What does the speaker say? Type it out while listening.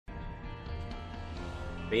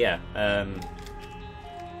But yeah,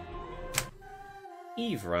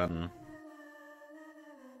 Eve run.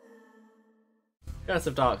 Curse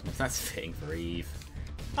of Darkness, that's fitting for Eve.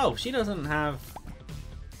 Oh, she doesn't have...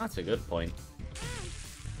 That's a good point.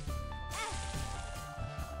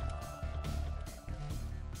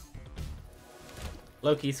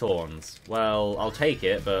 Loki's Horns. Well, I'll take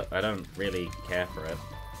it, but I don't really care for it.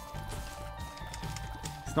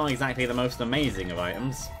 It's not exactly the most amazing of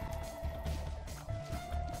items.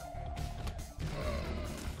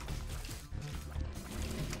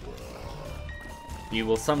 You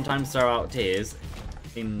will sometimes throw out tears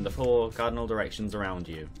in the 4 cardinal directions around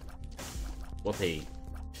you. Whoopee.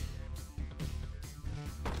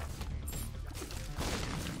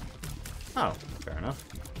 Oh, fair enough.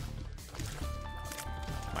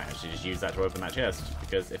 Might actually just use that to open that chest,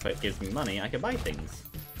 because if it gives me money, I can buy things.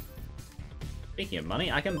 Speaking of money,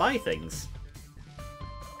 I can buy things.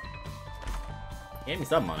 Gave me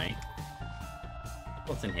some money.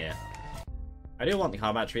 What's in here? I do want the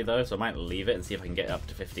car battery though, so I might leave it and see if I can get it up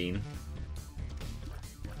to 15.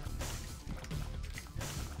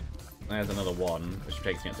 There's another 1, which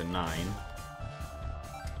takes me up to 9. Is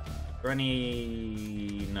there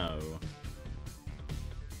any... No.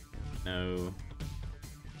 No.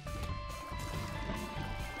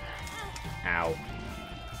 Ow.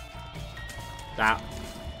 That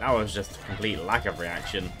was just a complete lack of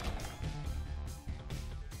reaction.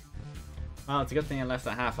 Well, it's a good thing I left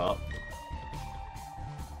that half up.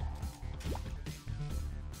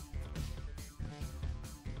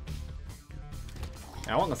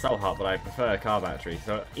 I want the cell heart, but I prefer a car battery,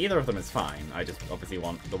 so either of them is fine. I just obviously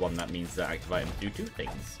want the one that means that active items do 2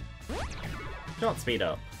 things. Shot speed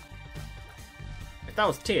up. If that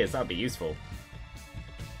was tears, that would be useful.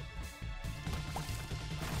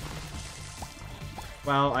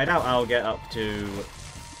 Well, I doubt I'll get up to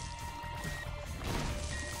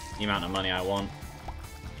the amount of money I want.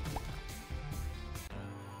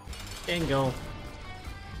 Jingle.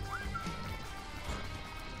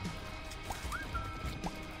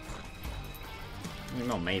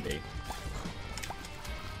 Well, maybe.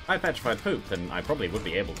 If I petrified poop, then I probably would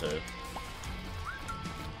be able to.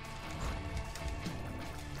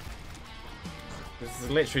 This is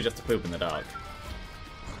literally just a poop in the dark.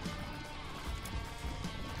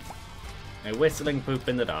 A whistling poop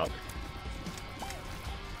in the dark.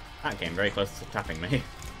 That came very close to tapping me.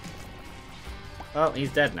 Well,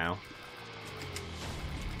 he's dead now.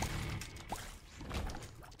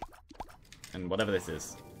 And whatever this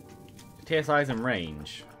is. Tier size and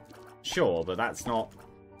range. Sure, but that's not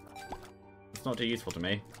too useful to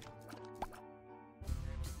me.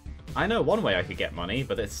 I know one way I could get money,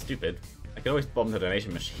 but it's stupid. I could always bomb the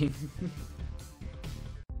donation machine.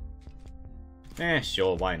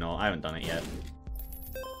 Sure, why not? I haven't done it yet.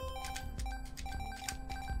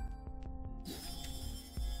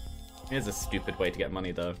 Here's a stupid way to get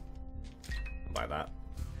money, though. I'll buy that.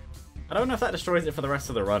 I don't know if that destroys it for the rest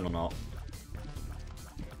of the run or not.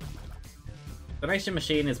 Donation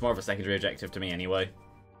machine is more of a secondary objective to me anyway.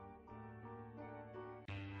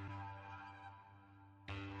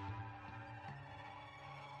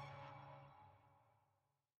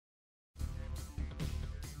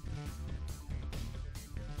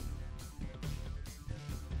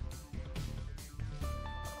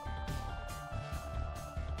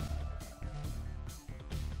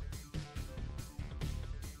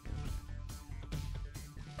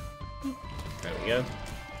 There we go.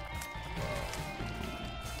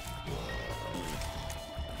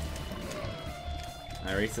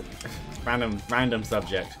 Random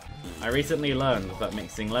subject. I recently learned that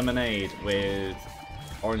mixing lemonade with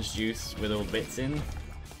orange juice with all bits in,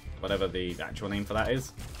 whatever the actual name for that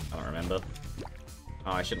is, I don't remember.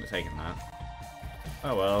 Oh, I shouldn't have taken that.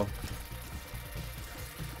 Oh well.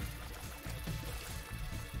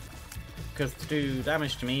 Because to do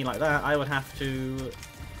damage to me like that, I would have to...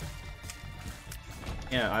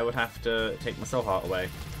 Yeah, I would have to take my soul heart away.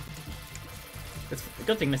 It's a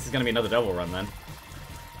good thing this is going to be another double run then.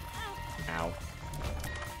 Ow.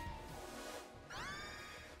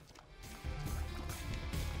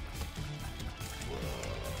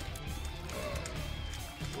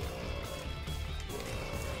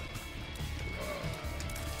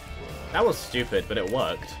 That was stupid, but it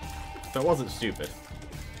worked. So it wasn't stupid.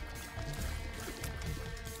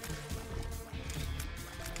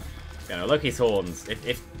 You know, Loki's Horns.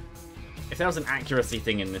 If there was an accuracy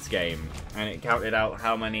thing in this game, and it counted out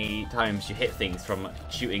how many times you hit things from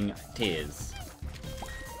shooting tears,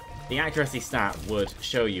 the accuracy stat would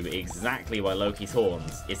show you exactly why Loki's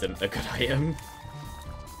Horns isn't a good item.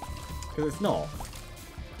 Because it's not.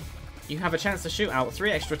 you have a chance to shoot out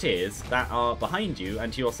 3 extra tiers that are behind you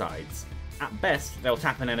and to your sides. At best, they'll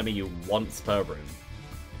tap an enemy you once per room.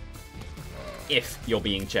 If you're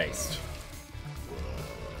being chased.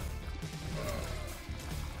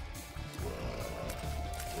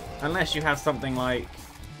 Unless you have something like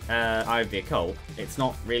Eye of the Occult, it's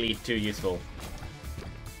not really too useful.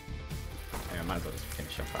 I might as well just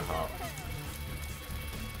finish off that heart.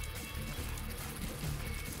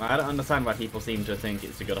 I don't understand why people seem to think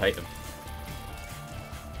it's a good item.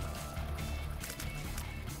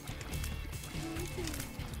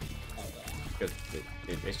 Because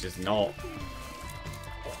it's just not...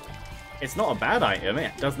 It's not a bad item,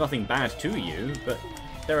 it does nothing bad to you, but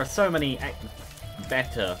there are so many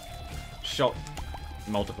better shot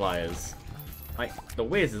multipliers. Like, the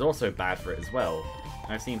Wiz is also bad for it as well.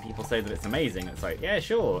 I've seen people say that it's amazing. It's like, yeah,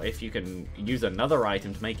 sure, if you can use another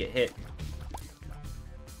item to make it hit.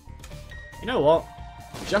 You know what?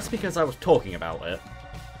 Just because I was talking about it...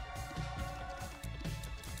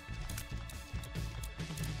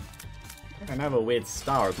 I can have a weird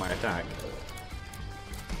star as my attack.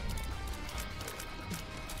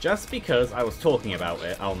 Just because I was talking about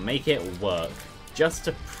it, I'll make it work. Just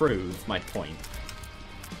to prove my point.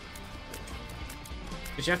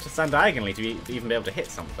 Because you have to stand diagonally to even be able to hit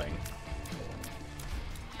something.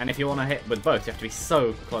 And if you want to hit with both, you have to be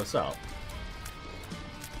so close up.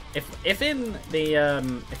 If in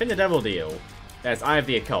the Devil Deal there's Eye of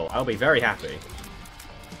the Occult, I'll be very happy.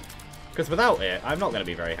 Because without it, I'm not going to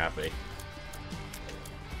be very happy.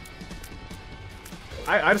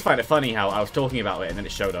 I just find it funny how I was talking about it and then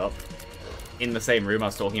it showed up in the same room I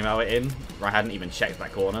was talking about it in, where I hadn't even checked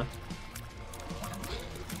that corner.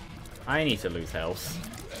 I need to lose health.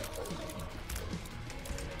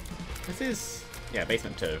 This is... yeah,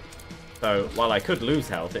 basement 2. So, while I could lose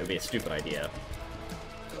health, it would be a stupid idea.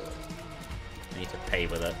 I need to pay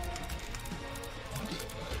with it.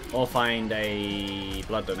 Or find a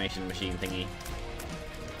blood donation machine thingy.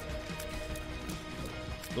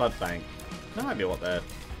 Blood bank. That might be what they're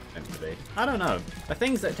meant to be. I don't know. The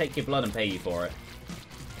things that take your blood and pay you for it.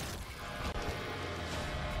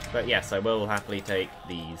 But yes, I will happily take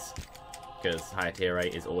these. Because higher tier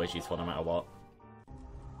rate is always useful no matter what.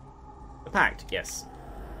 The Pact, yes.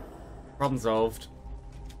 Problem solved.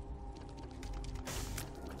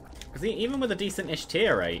 Because even with a decent-ish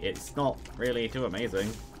tier rate, it's not really too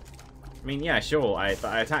amazing. I mean, yeah, sure, but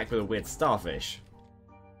I attack with a weird starfish.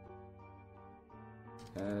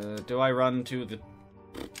 Do I run to the...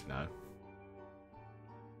 no.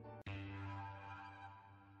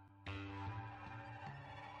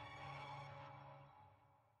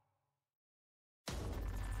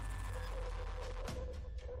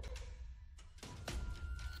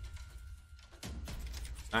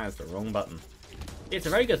 That is the wrong button. It's a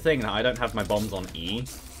very good thing that I don't have my bombs on E,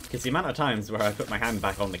 because the amount of times where I put my hand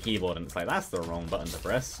back on the keyboard and it's like, that's the wrong button to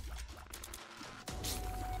press.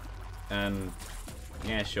 And...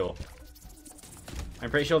 yeah, sure. I'm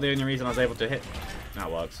pretty sure the only reason I was able to hit... that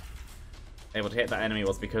works. Able to hit that enemy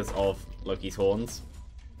was because of Loki's horns.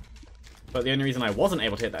 But the only reason I wasn't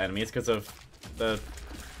able to hit that enemy is because of the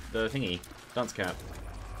thingy. Dunce cap.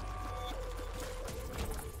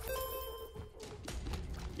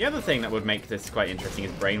 The other thing that would make this quite interesting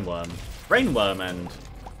is Brainworm. Brainworm and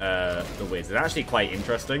the Wiz is actually quite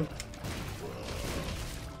interesting.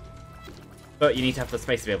 But you need to have the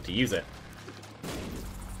space to be able to use it.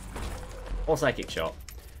 Or Psychic Shot.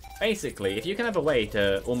 Basically, if you can have a way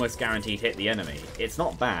to almost guaranteed hit the enemy, it's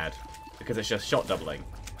not bad, because it's just shot doubling.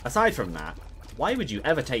 Aside from that, why would you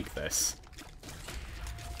ever take this?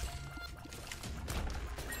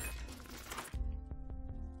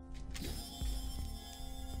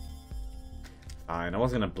 Fine, I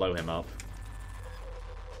was going to blow him up.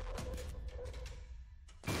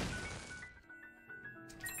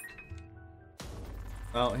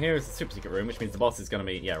 Well, here is the super secret room, which means the boss is going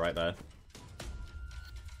to be, yeah, right there.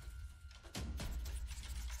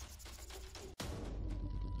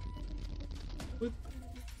 Whoop.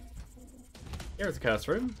 Here is the curse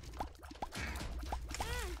room.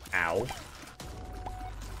 Ow.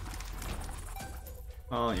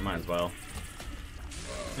 Oh, you might as well.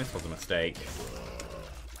 This was a mistake.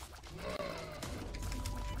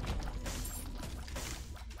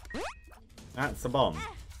 That's a bomb,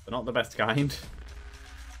 but not the best kind.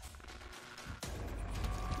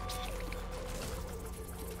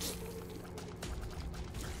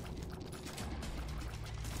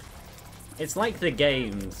 It's like the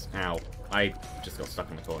games... ow. I just got stuck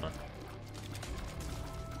in the corner.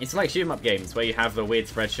 It's like shoot-em-up games where you have the weird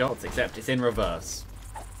spread shots, except it's in reverse.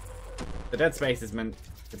 The dead space is meant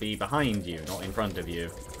to be behind you, not in front of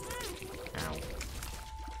you. Ow.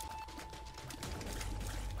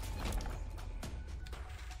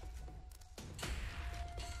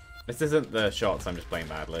 This isn't the shots, I'm just playing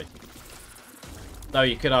badly. Though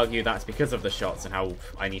you could argue that's because of the shots and how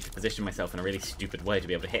I need to position myself in a really stupid way to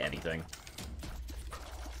be able to hit anything.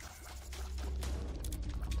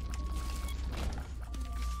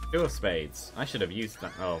 Two of spades. I should have used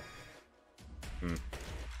that. Oh.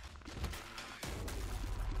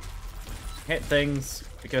 Hit things,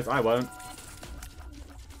 because I won't.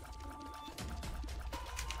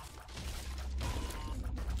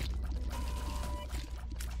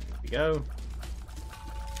 Here we go.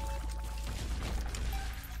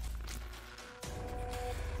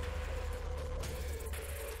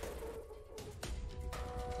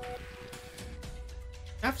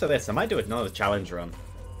 After this, I might do another challenge run.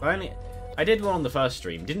 I did one on the first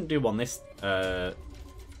stream. Didn't do one this.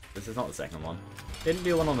 This is not the second one. Didn't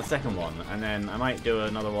do one on the second one, and then I might do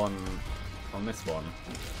another one on this one.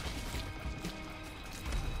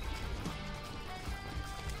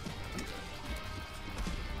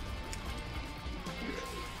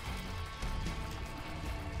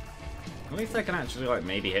 At least I can actually like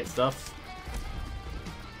maybe hit stuff.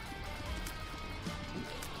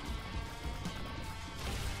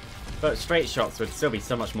 But straight shots would still be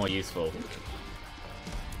so much more useful.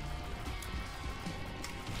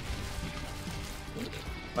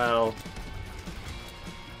 Well,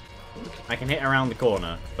 I can hit around the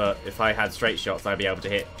corner, but if I had straight shots, I'd be able to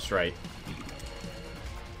hit straight.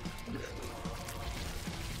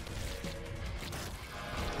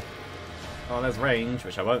 Oh, there's range,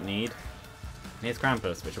 which I won't need. And here's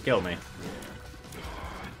Krampus, which will kill me.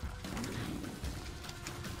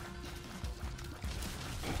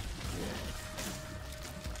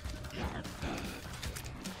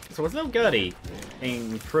 So was Little Gertie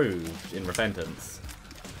improved in Repentance?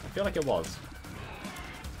 I feel like it was.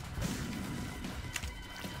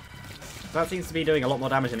 That seems to be doing a lot more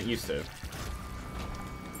damage than it used to.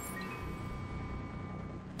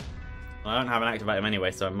 Well, I don't have an active item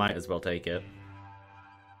anyway, so I might as well take it.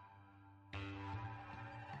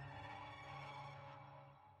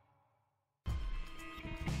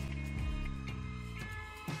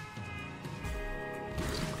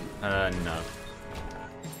 No.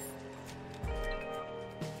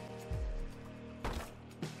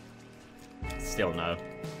 Still no.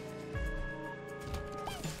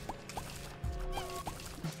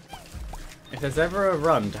 If there's ever a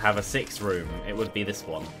run to have a 6 room, it would be this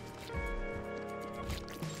one.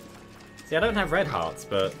 See, I don't have red hearts,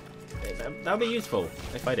 but that would be useful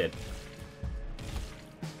if I did.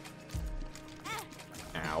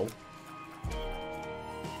 Ow.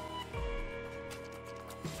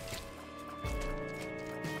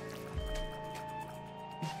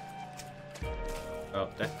 Oh,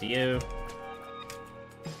 death to you.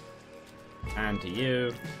 And to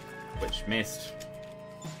you, which missed.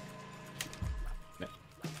 No,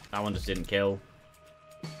 that one just didn't kill.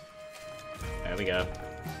 There we go.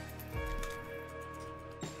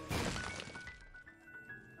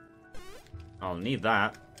 I'll need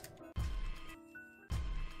that.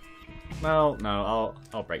 Well, no,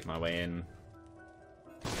 I'll break my way in.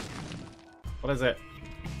 What is it?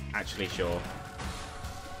 Actually, sure.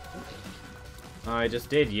 I just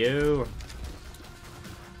did you.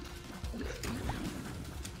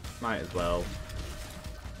 Might as well.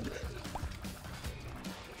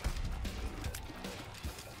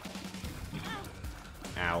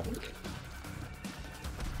 Ow.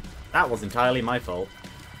 That was entirely my fault.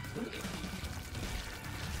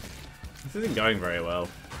 This isn't going very well.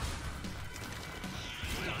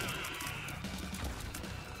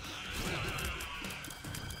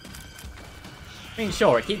 I mean,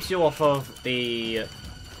 sure, it keeps you off of the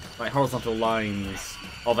like horizontal lines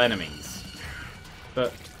of enemies,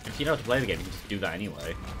 but if you know how to play the game, you can just do that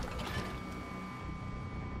anyway.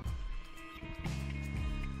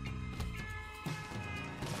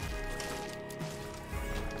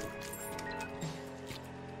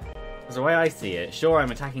 Because the way I see it, sure,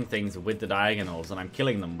 I'm attacking things with the diagonals and I'm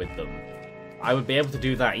killing them with them. I would be able to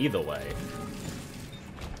do that either way.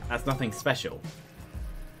 That's nothing special.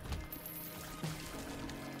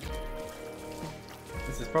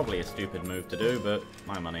 This is probably a stupid move to do, but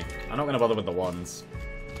my money. I'm not going to bother with the ones.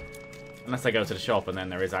 Unless I go to the shop and then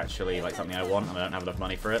there is actually like something I want and I don't have enough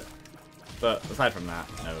money for it. But aside from that,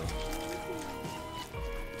 no.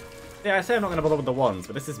 Yeah, I say I'm not going to bother with the ones,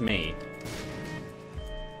 but this is me.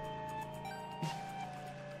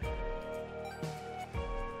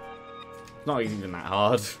 It's not even that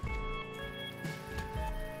hard.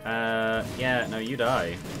 Yeah, no, you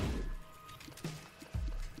die.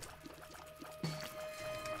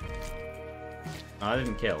 No, I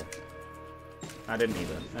didn't kill. I didn't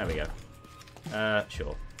either. There we go.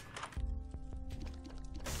 Sure.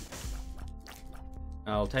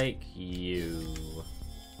 I'll take you.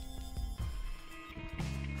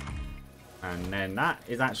 And then that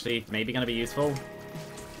is actually maybe going to be useful.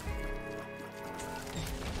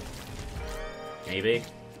 Maybe.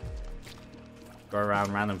 Go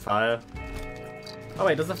around random fire. Oh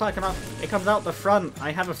wait, does the fire come out? It comes out the front.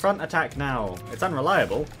 I have a front attack now. It's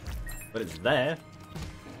unreliable, but it's there.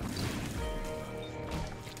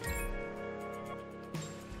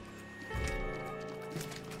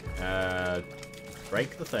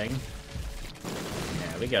 Break the thing.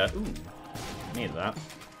 There we go. Ooh, need that.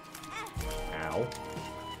 Ow.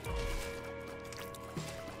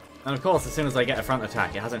 And of course, as soon as I get a front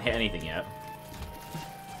attack, it hasn't hit anything yet.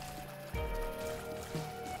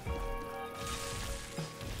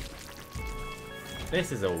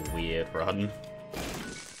 This is a weird run.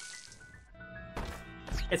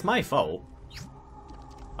 It's my fault.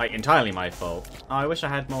 Like, entirely my fault. Oh, I wish I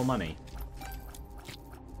had more money.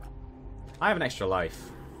 I have an extra life.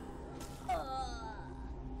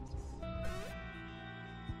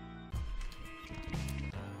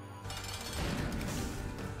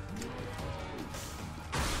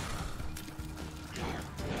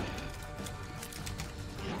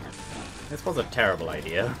 This was a terrible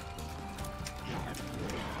idea.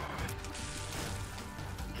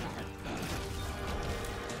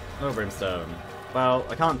 No brimstone. Well,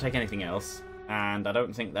 I can't take anything else, and I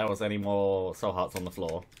don't think there was any more soul hearts on the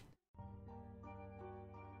floor.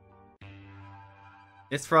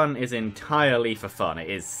 This run is entirely for fun. It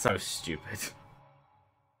is so stupid.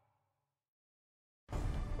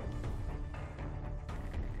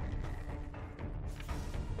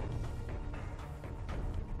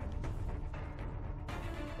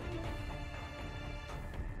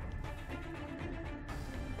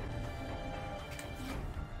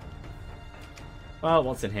 Well,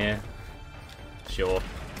 what's in here? Sure.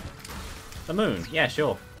 The moon. Yeah,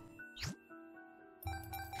 sure.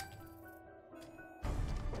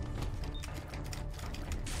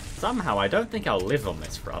 Somehow, I don't think I'll live on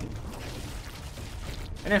this front.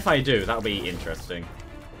 And if I do, that'll be interesting.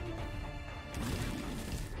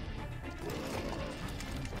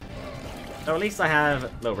 So at least I have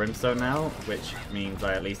little brimstone now, which means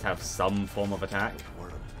I at least have some form of attack.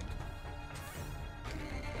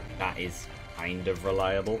 That is kind of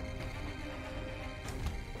reliable.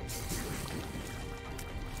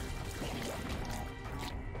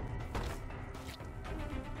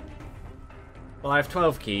 Well, I have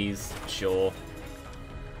 12 keys, sure.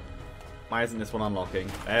 Why isn't this one unlocking?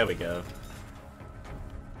 There we go.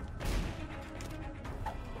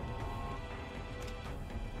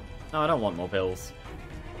 No, I don't want more pills.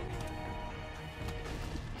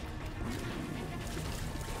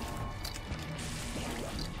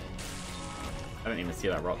 I didn't even see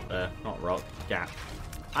that rock there. Not rock, gap.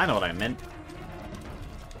 I know what I meant.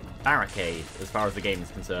 Barricade, as far as the game is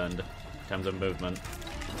concerned, in terms of movement.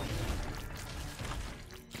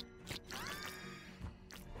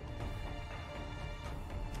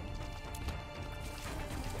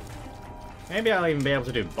 Maybe I'll even be able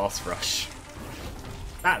to do boss rush.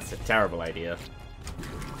 That's a terrible idea.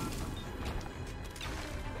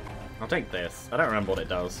 I'll take this. I don't remember what it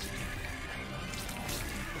does.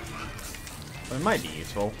 But it might be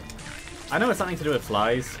useful. I know it's something to do with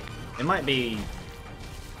flies. It might be...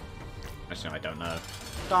 Actually, no, I don't know.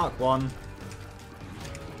 Dark one.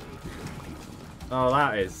 Oh,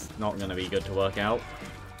 that is not going to be good to work out.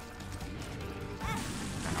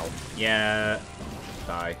 Ow. Yeah.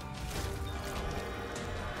 Die.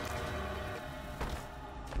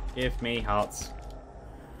 Give me hearts.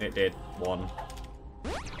 It did. 1.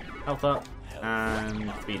 Health up.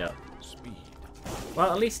 And speed up.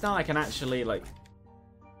 Well, at least now I can actually, like,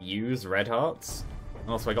 use red hearts.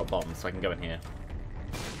 Also, I got bombs, so I can go in here.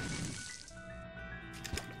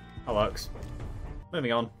 That works.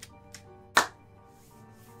 Moving on.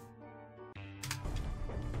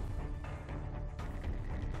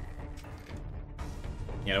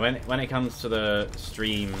 You know, when it comes to the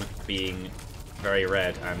stream being very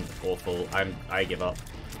red and awful, I give up.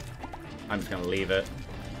 I'm just gonna leave it.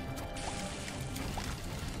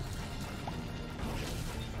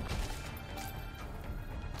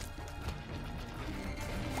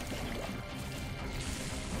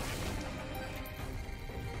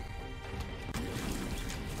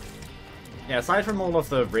 Yeah, aside from all of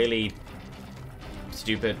the really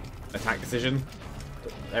stupid attack decision,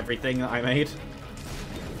 everything that I made,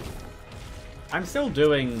 I'm still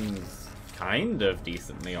doing kind of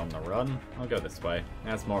decently on the run. I'll go this way.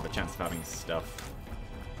 That's more of a chance of having stuff.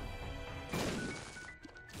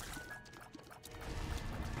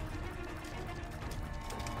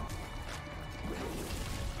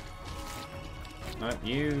 No,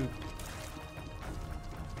 you...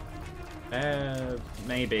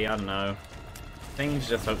 Maybe, I don't know. Things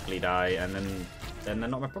just hopefully die, and then they're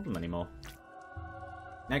not my problem anymore.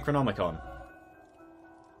 Necronomicon.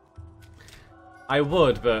 I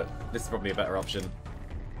would, but this is probably a better option.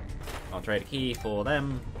 I'll trade a key for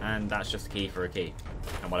them, and that's just a key for a key.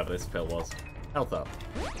 And whatever this pill was. Health up.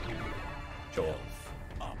 Sure.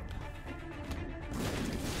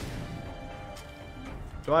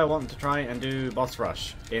 Do I want to try and do boss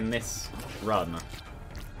rush in this run?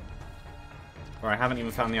 Or I haven't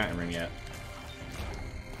even found the item room yet.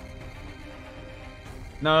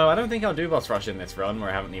 No, I don't think I'll do boss rush in this run where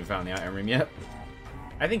I haven't even found the item room yet.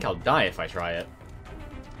 I think I'll die if I try it.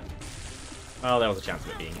 Well, there was a chance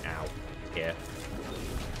of it being out here.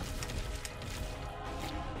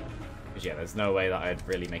 Because yeah, there's no way that I'd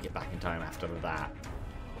really make it back in time after that.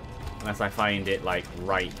 Unless I find it, like,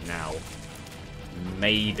 right now.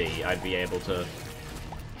 Maybe I'd be able to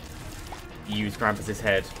use Krampus's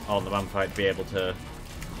head on the vampire to be able to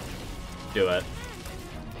do it.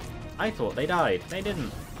 I thought they died. They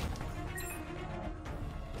didn't.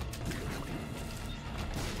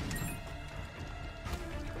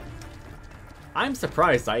 I'm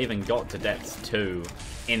surprised I even got to Depths 2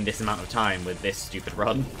 in this amount of time with this stupid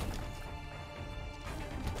run.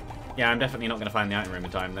 Yeah, I'm definitely not going to find the item room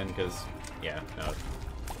in time then, because, yeah, no.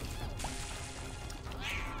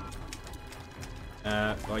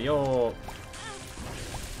 Well, you're...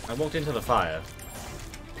 I walked into the fire.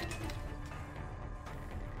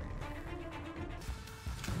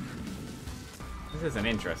 This is an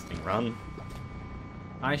interesting run.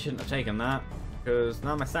 I shouldn't have taken that, because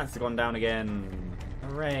now my stats have gone down again.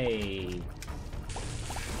 Hooray!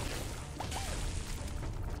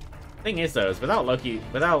 Thing is, though, is without Loki,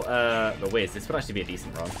 without the Wiz, this would actually be a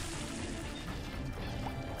decent run.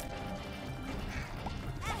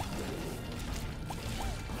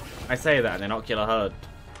 I say that, and then Ocular HUD.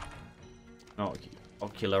 Not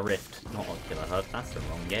Ocular Rift, not Ocular HUD, that's the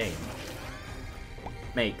wrong game.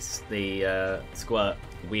 Makes the squirt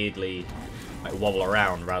weirdly like wobble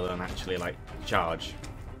around rather than actually like charge.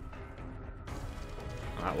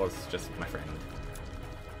 That was just my friend.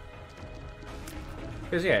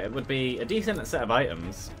 Because yeah, it would be a decent set of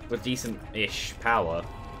items with decent-ish power.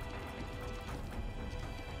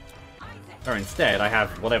 Or instead, I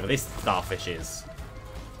have whatever this starfish is.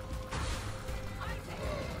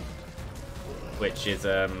 Which is,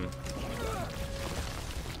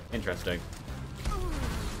 interesting.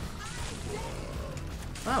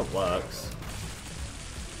 That works.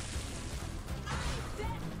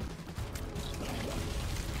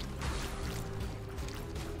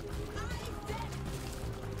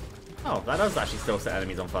 Oh, that does actually still set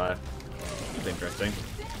enemies on fire. That's interesting.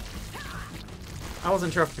 I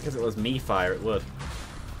wasn't sure if because it was me fire it would.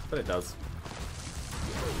 But it does.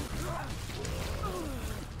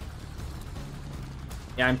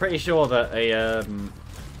 Yeah, I'm pretty sure that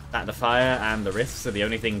that the fire and the rifts are the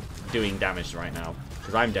only thing doing damage right now.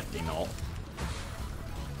 Because I'm definitely not.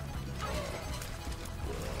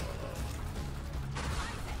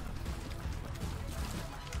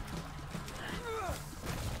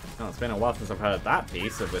 Oh, it's been a while since I've heard that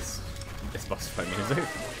piece of this boss fight music.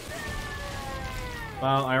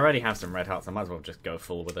 Well, I already have some red hearts, I might as well just go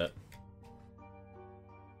full with it.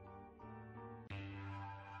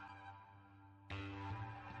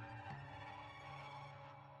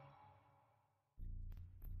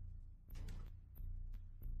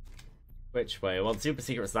 Which way? Well, the super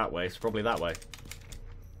secret's that way, so probably that way.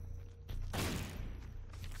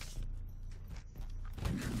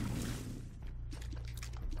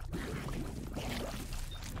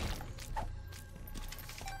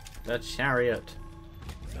 The chariot.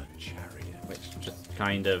 The chariot. Which just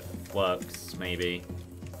kind of works, maybe.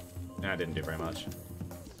 No, I didn't do very much.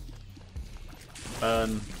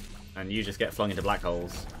 Burn, and you just get flung into black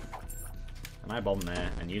holes. And I bomb there,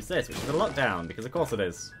 and use this, which is a lockdown, because of course it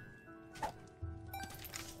is.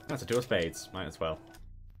 That's a two of spades, might as well.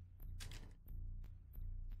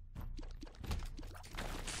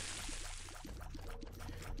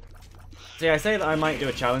 See, I say that I might do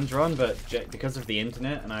a challenge run, but because of the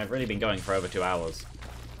internet, and I've really been going for over 2 hours.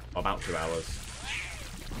 Or about 2 hours.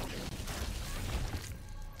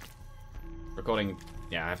 Recording,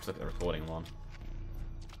 yeah, I have to look at the recording one.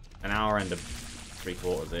 An hour and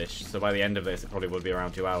 3/4-ish, so by the end of this it probably would be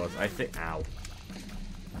around 2 hours. I think, ow.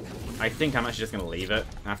 I think I'm actually just going to leave it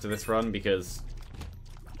after this run, because...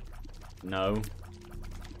 No.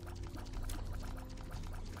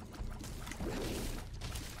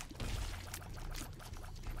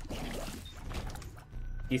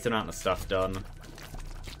 Decent amount of stuff done.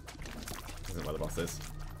 Isn't where the boss is.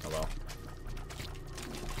 Oh well.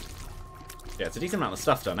 Yeah, it's a decent amount of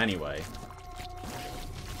stuff done anyway.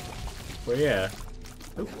 But yeah.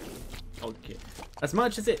 Oop. Okay. As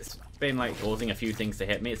much as it's been like causing a few things to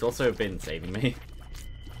hit me, it's also been saving me.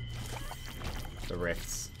 The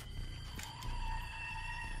rifts.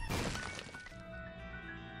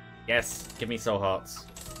 Yes, give me soul hearts.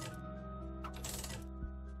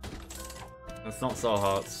 That's not soul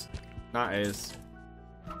hearts. That is.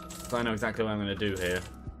 So I know exactly what I'm going to do here.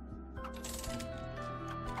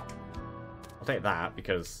 I'll take that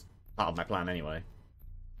because part of my plan anyway.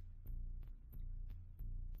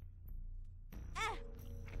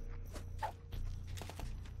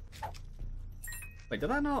 Wait, did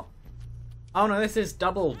that not? Oh no, this is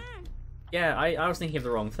double. Yeah, I was thinking of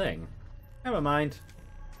the wrong thing. Never mind.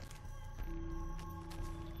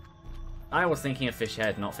 I was thinking of fish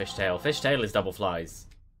head, not fish tail. Fish tail is double flies.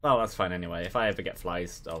 Well, that's fine anyway. If I ever get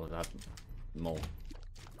flies, I'll have more.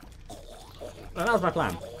 Well, that was my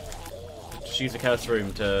plan. Just use a curse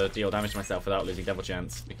room to deal damage to myself without losing double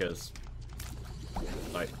chance, because...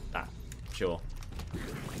 like, that. Sure.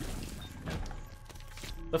 Yeah.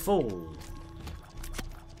 The Fool!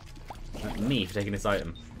 Me for taking this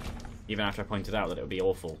item. Even after I pointed out that it would be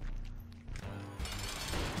awful.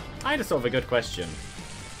 I had a sort of a good question.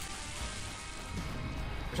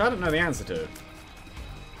 Which I don't know the answer to.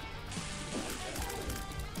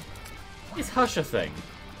 Is Hush a thing?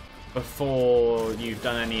 Before you've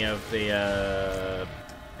done any of the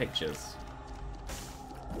pictures?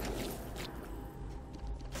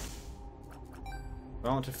 I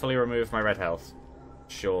want to fully remove my red health.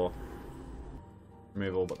 Sure.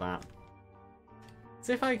 Remove all but that.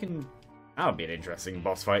 See if I can... That would be an interesting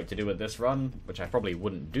boss fight to do with this run, which I probably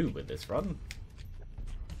wouldn't do with this run.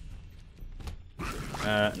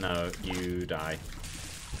 No, you die.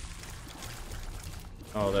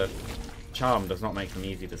 Oh, the charm does not make them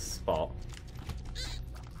easy to spot.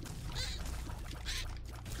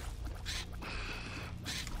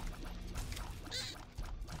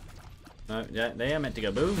 No, yeah, they are meant to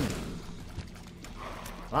go boom.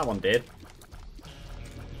 That one did.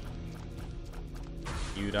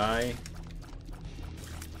 You die.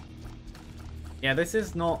 Yeah, this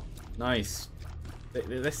is not nice.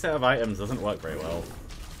 This set of items doesn't work very well.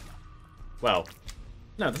 Well,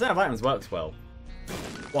 no, the set of items works well.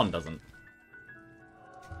 One doesn't.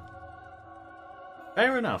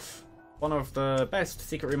 Fair enough. One of the best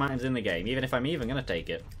secret room items in the game, even if I'm even going to take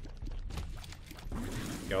it.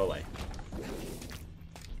 Go away.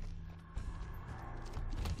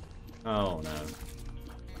 Oh no.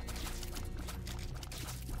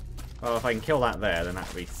 Well, if I can kill that there, then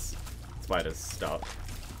that beats Spider's stuck.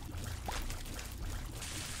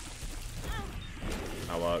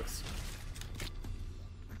 That works.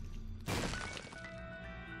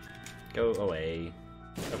 Go away.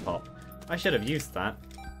 Go pop. I should have used that.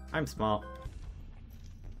 I'm smart.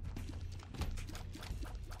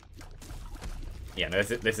 Yeah, no,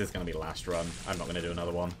 this is going to be the last run. I'm not going to do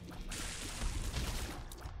another one.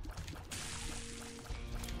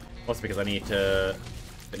 Also because I need to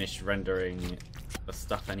finish rendering the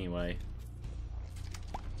stuff anyway.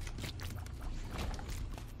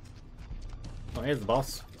 Oh, here's the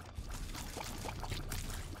boss.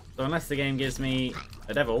 So unless the game gives me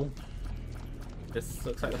a devil, this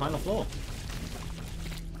looks like the final floor.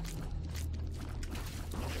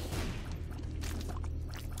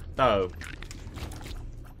 Oh.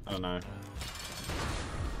 Oh no.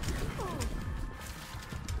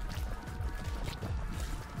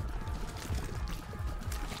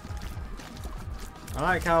 I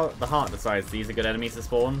like how the heart decides these are good enemies to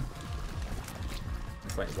spawn.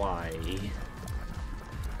 It's like, why?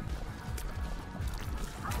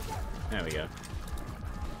 There we go.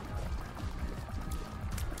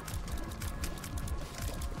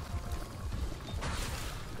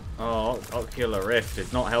 Oh, Ocular Rift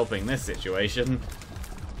is not helping this situation.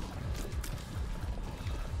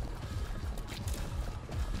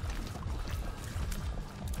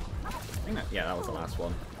 I think that, yeah, that was the last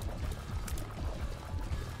one.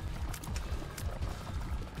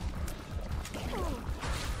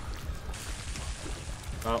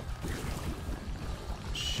 Well,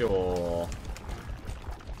 sure.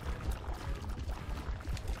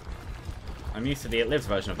 I'm used to the It Lives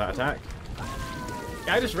version of that attack.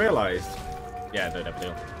 Yeah, I just realised. Yeah, no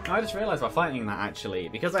deal. I just realised while fighting that actually,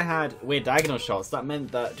 because I had weird diagonal shots, that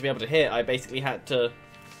meant that to be able to hit, I basically had to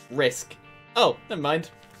risk. Oh, never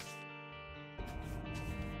mind.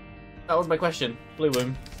 That was my question. Blue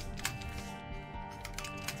Wound.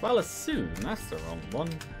 Well, assume that's the wrong one.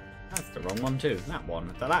 That's the wrong one too. That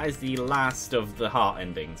one. That is the last of the heart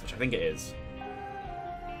endings, which I think it is.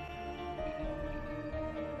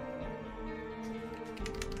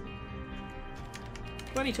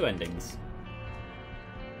 22 endings.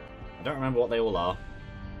 I don't remember what they all are.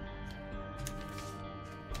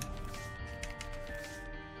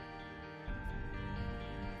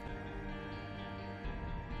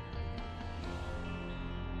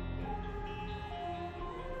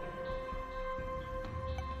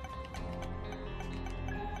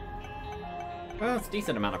 Well, it's a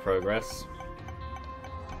decent amount of progress.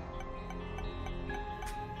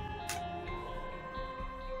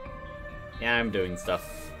 Yeah, I'm doing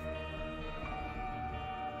stuff.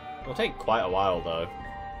 It'll take quite a while, though.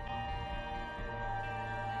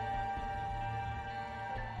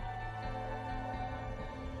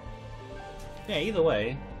 Yeah, either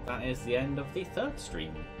way, that is the end of the third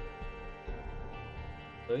stream.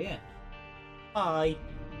 So yeah. Bye!